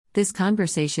This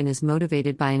conversation is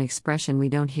motivated by an expression we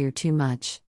don't hear too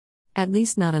much. At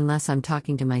least not unless I'm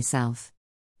talking to myself.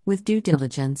 With due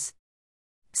diligence.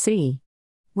 See?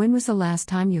 When was the last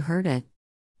time you heard it?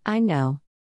 I know.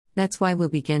 That's why we'll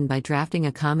begin by drafting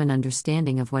a common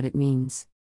understanding of what it means.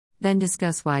 Then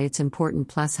discuss why it's important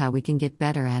plus how we can get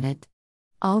better at it.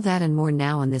 All that and more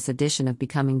now on this edition of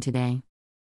Becoming Today.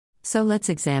 So let's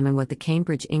examine what the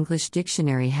Cambridge English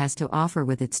Dictionary has to offer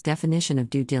with its definition of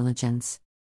due diligence.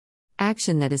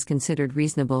 Action that is considered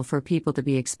reasonable for people to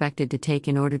be expected to take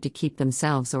in order to keep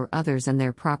themselves or others and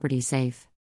their property safe.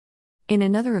 In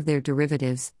another of their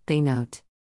derivatives, they note,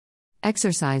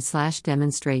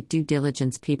 exercise/demonstrate due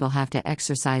diligence. People have to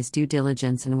exercise due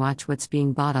diligence and watch what's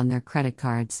being bought on their credit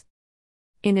cards.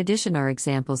 In addition are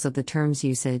examples of the term's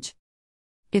usage.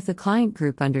 If the client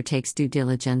group undertakes due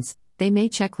diligence, they may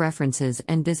check references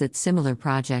and visit similar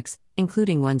projects,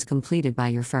 including ones completed by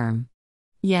your firm.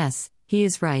 Yes, he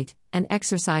is right, an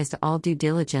exercise to all due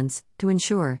diligence, to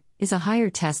ensure, is a higher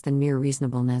test than mere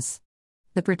reasonableness.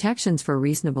 The protections for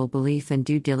reasonable belief and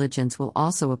due diligence will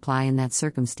also apply in that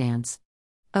circumstance.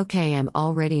 Okay, I'm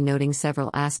already noting several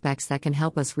aspects that can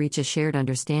help us reach a shared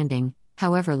understanding,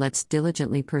 however, let's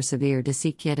diligently persevere to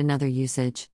seek yet another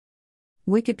usage.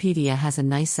 Wikipedia has a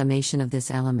nice summation of this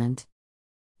element.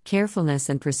 Carefulness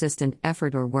and persistent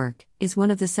effort or work is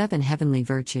one of the 7 heavenly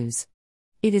virtues.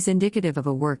 It is indicative of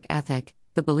a work ethic,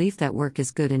 the belief that work is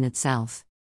good in itself.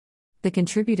 The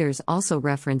contributors also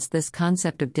reference this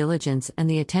concept of diligence and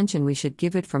the attention we should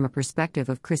give it from a perspective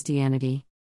of Christianity.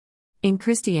 In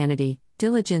Christianity,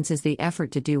 diligence is the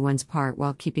effort to do one's part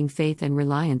while keeping faith and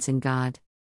reliance in God.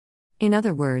 In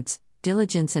other words,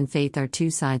 diligence and faith are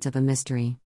 2 sides of a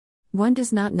mystery. One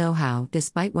does not know how,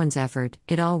 despite one's effort,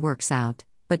 it all works out,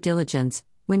 but diligence,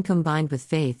 when combined with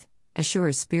faith,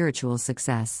 assures spiritual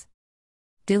success.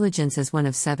 Diligence as one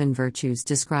of 7 virtues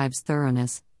describes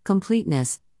thoroughness,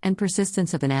 completeness, and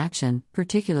persistence of an action,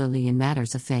 particularly in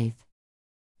matters of faith.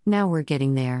 Now we're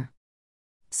getting there.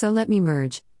 So let me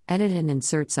merge, edit and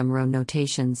insert some row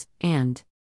notations, and...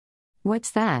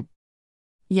 What's that?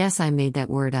 Yes, I made that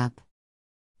word up.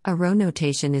 A row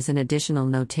notation is an additional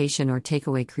notation or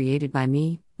takeaway created by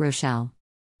me, Rochelle.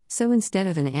 So instead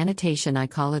of an annotation, I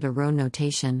call it a row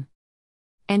notation.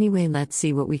 Anyway, let's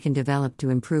see what we can develop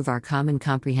to improve our common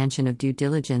comprehension of due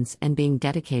diligence and being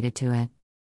dedicated to it.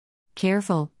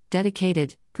 Careful,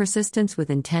 dedicated, persistence with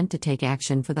intent to take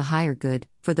action for the higher good,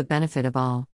 for the benefit of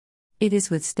all. It is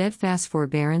with steadfast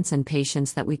forbearance and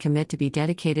patience that we commit to be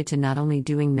dedicated to not only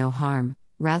doing no harm,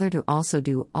 rather to also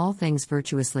do all things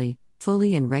virtuously,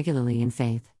 fully and regularly in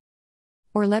faith.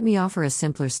 Or let me offer a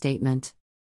simpler statement.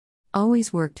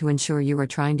 Always work to ensure you are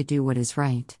trying to do what is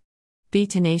right. Be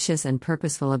tenacious and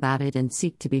purposeful about it and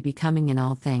seek to be becoming in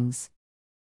all things.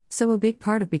 So a big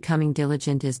part of becoming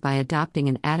diligent is by adopting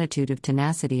an attitude of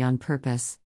tenacity on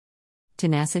purpose.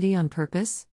 Tenacity on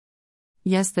purpose?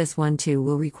 Yes, this one too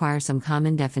will require some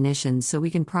common definitions so we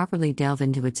can properly delve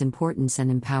into its importance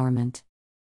and empowerment.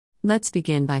 Let's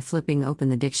begin by flipping open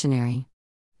the dictionary.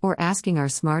 Or asking our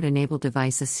smart and able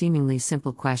device a seemingly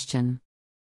simple question.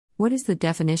 What is the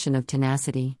definition of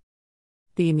tenacity?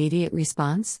 The immediate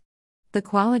response? The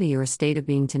quality or state of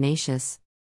being tenacious.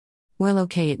 Well,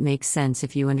 okay, it makes sense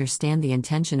if you understand the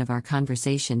intention of our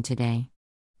conversation today.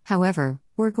 However,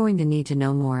 we're going to need to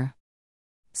know more.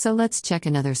 So let's check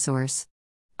another source.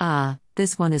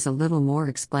 This one is a little more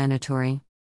explanatory.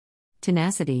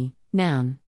 Tenacity,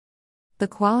 noun. The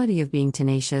quality of being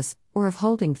tenacious, or of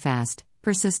holding fast,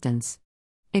 persistence.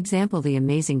 Example: the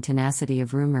amazing tenacity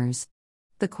of rumors.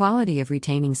 The quality of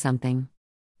retaining something.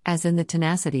 As in the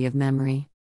tenacity of memory.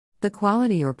 The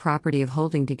quality or property of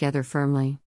holding together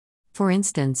firmly. For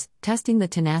instance, testing the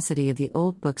tenacity of the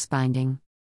old book's binding.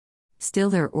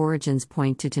 Still, their origins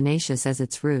point to tenacious as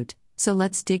its root, so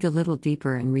let's dig a little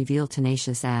deeper and reveal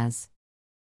tenacious as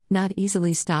not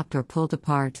easily stopped or pulled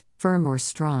apart, firm or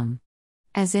strong.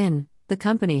 As in, the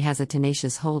company has a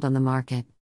tenacious hold on the market.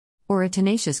 Or a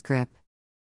tenacious grip.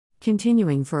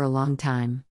 Continuing for a long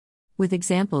time. With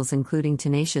examples including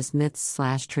tenacious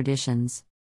myths/traditions.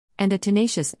 And a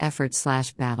tenacious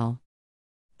effort/battle.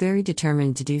 Very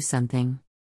determined to do something.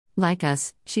 Like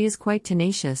us, she is quite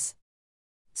tenacious.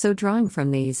 So drawing from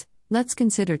these, let's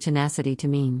consider tenacity to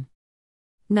mean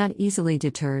not easily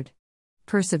deterred.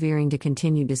 Persevering to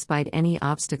continue despite any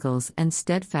obstacles and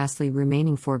steadfastly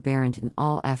remaining forbearant in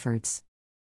all efforts.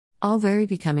 All very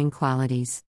becoming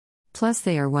qualities. Plus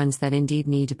they are ones that indeed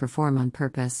need to perform on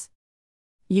purpose.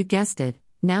 You guessed it,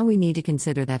 now we need to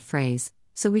consider that phrase,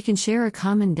 so we can share a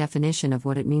common definition of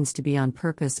what it means to be on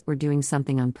purpose or doing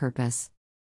something on purpose.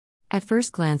 At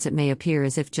first glance it may appear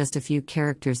as if just a few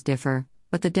characters differ,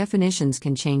 but the definitions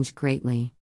can change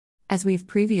greatly. As we've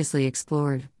previously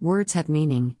explored, words have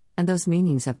meaning, and those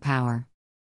meanings have power.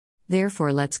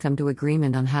 Therefore, let's come to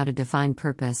agreement on how to define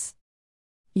purpose.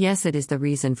 Yes, it is the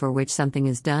reason for which something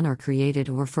is done or created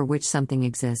or for which something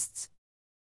exists.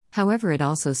 However, it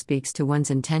also speaks to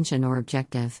one's intention or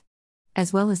objective,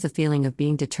 as well as the feeling of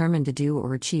being determined to do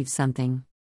or achieve something.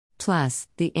 Plus,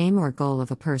 the aim or goal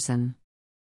of a person.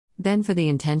 Then, for the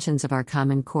intentions of our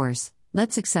common course,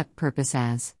 let's accept purpose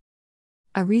as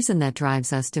a reason that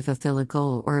drives us to fulfill a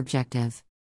goal or objective.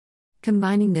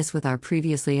 Combining this with our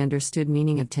previously understood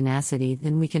meaning of tenacity,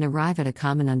 then we can arrive at a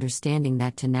common understanding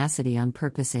that tenacity on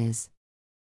purpose is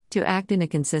to act in a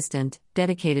consistent,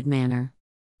 dedicated manner.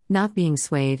 Not being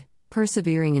swayed,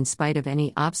 persevering in spite of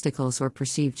any obstacles or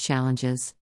perceived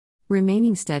challenges.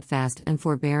 Remaining steadfast and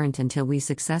forbearant until we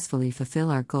successfully fulfill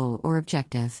our goal or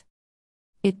objective.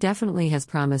 It definitely has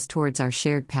promise towards our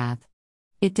shared path.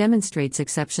 It demonstrates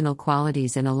exceptional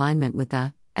qualities in alignment with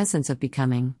the essence of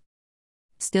becoming.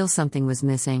 Still, something was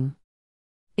missing.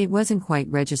 It wasn't quite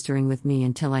registering with me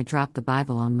until I dropped the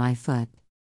Bible on my foot.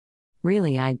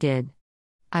 Really, I did.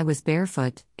 I was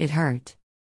barefoot, it hurt.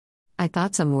 I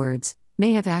thought some words,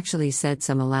 may have actually said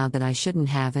some aloud that I shouldn't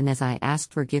have, and as I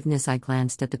asked forgiveness, I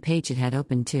glanced at the page it had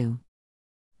opened to.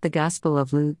 The Gospel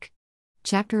of Luke.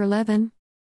 Chapter 11.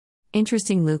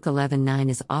 Interesting, Luke 11:9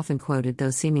 is often quoted, though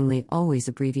seemingly always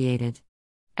abbreviated.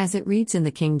 As it reads in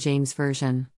the King James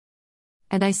Version.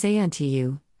 And I say unto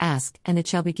you, ask, and it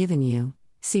shall be given you,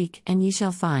 seek, and ye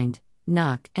shall find,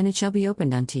 knock, and it shall be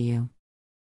opened unto you.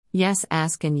 Yes,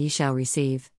 ask and ye shall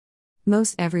receive.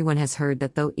 Most everyone has heard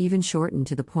that, though even shortened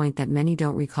to the point that many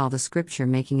don't recall the scripture,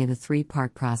 making it a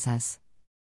three-part process.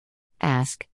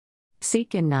 Ask,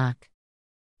 seek, and knock.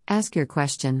 Ask your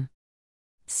question.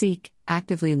 Seek,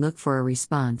 actively look for a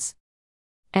response.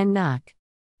 And knock.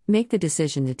 Make the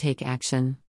decision to take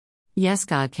action. Yes,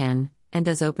 God can and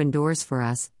does open doors for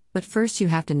us, but first you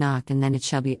have to knock, and then it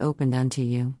shall be opened unto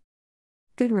you.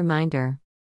 Good reminder.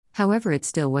 However, it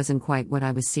still wasn't quite what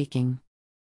I was seeking.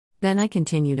 Then I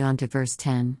continued on to verse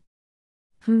 10.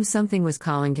 Something was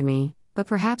calling to me, but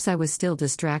perhaps I was still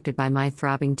distracted by my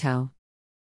throbbing toe.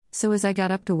 So as I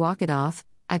got up to walk it off,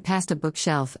 I passed a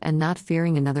bookshelf, and not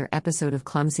fearing another episode of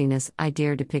clumsiness, I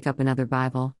dared to pick up another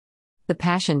Bible. The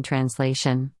Passion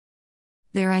Translation.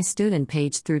 There I stood and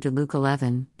paged through to Luke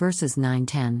 11, verses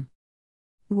 9-10.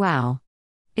 Wow!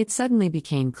 It suddenly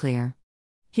became clear.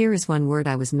 Here is one word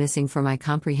I was missing for my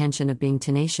comprehension of being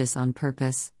tenacious on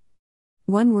purpose.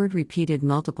 One word repeated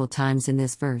multiple times in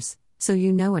this verse, so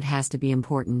you know it has to be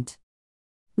important.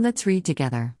 Let's read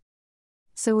together.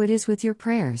 So it is with your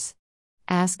prayers.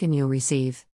 Ask and you'll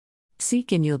receive.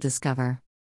 Seek and you'll discover.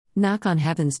 Knock on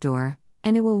heaven's door,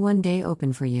 and it will one day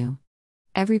open for you.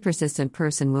 Every persistent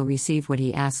person will receive what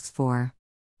he asks for.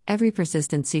 Every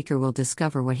persistent seeker will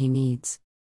discover what he needs.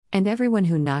 And everyone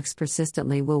who knocks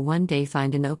persistently will one day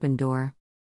find an open door.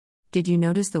 Did you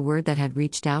notice the word that had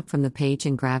reached out from the page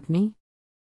and grabbed me?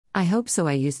 I hope so.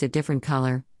 I used a different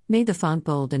color, made the font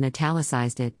bold and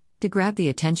italicized it, to grab the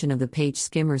attention of the page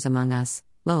skimmers among us,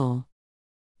 lol.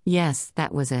 Yes,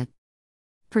 that was it.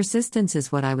 Persistence is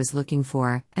what I was looking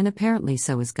for, and apparently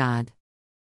so is God.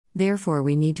 Therefore,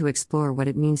 we need to explore what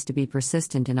it means to be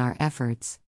persistent in our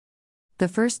efforts. The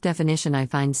first definition I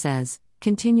find says,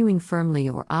 continuing firmly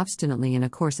or obstinately in a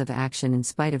course of action in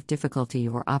spite of difficulty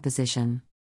or opposition.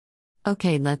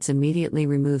 Okay, let's immediately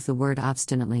remove the word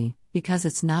obstinately, because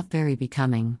it's not very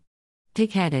becoming.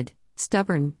 Pig-headed,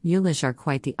 stubborn, mulish are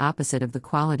quite the opposite of the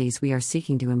qualities we are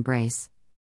seeking to embrace.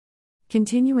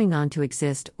 Continuing on to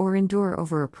exist or endure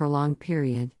over a prolonged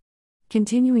period.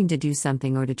 Continuing to do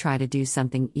something or to try to do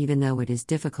something even though it is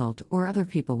difficult or other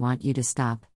people want you to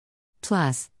stop.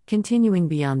 Plus, continuing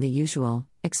beyond the usual,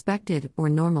 expected, or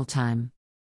normal time.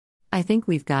 I think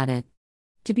we've got it.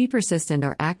 To be persistent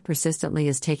or act persistently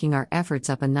is taking our efforts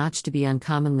up a notch, to be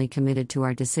uncommonly committed to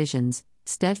our decisions,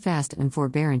 steadfast and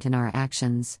forbearant in our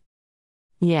actions.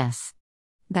 Yes.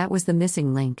 That was the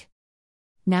missing link.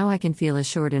 Now I can feel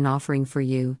assured in offering for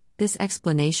you this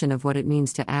explanation of what it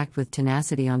means to act with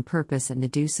tenacity on purpose and to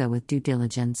do so with due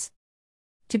diligence.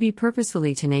 To be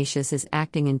purposefully tenacious is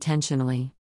acting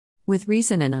intentionally, with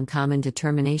reason and uncommon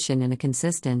determination in a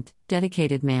consistent,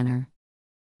 dedicated manner.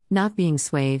 Not being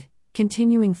swayed,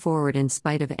 continuing forward in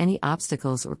spite of any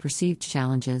obstacles or perceived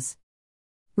challenges.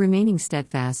 Remaining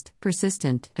steadfast,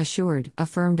 persistent, assured,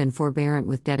 affirmed and forbearant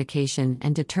with dedication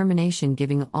and determination,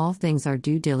 giving all things our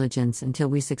due diligence until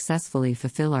we successfully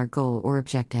fulfill our goal or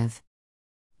objective.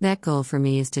 That goal for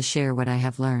me is to share what I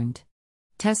have learned.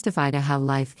 Testify to how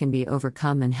life can be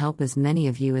overcome and help as many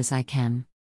of you as I can.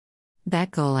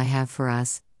 That goal I have for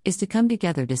us is to come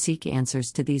together to seek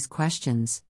answers to these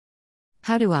questions.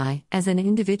 How do I, as an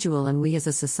individual and we as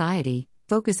a society,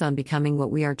 focus on becoming what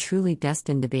we are truly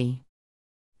destined to be?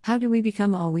 How do we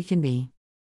become all we can be?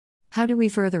 How do we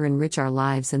further enrich our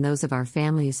lives and those of our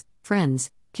families, friends,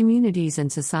 communities,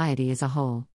 and society as a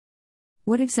whole?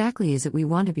 What exactly is it we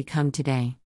want to become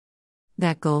today?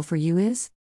 That goal for you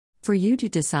is? For you to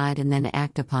decide and then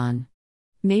act upon.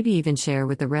 Maybe even share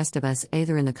with the rest of us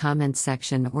either in the comments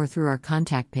section or through our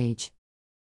contact page.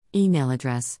 Email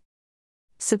address.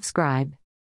 Subscribe.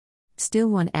 Still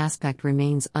one aspect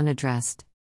remains unaddressed.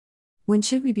 When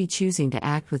should we be choosing to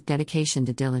act with dedication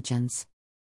to diligence?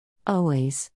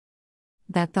 Always.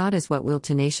 That thought is what will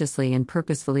tenaciously and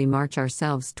purposefully march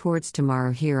ourselves towards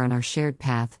tomorrow here on our shared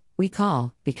path, we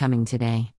call becoming today.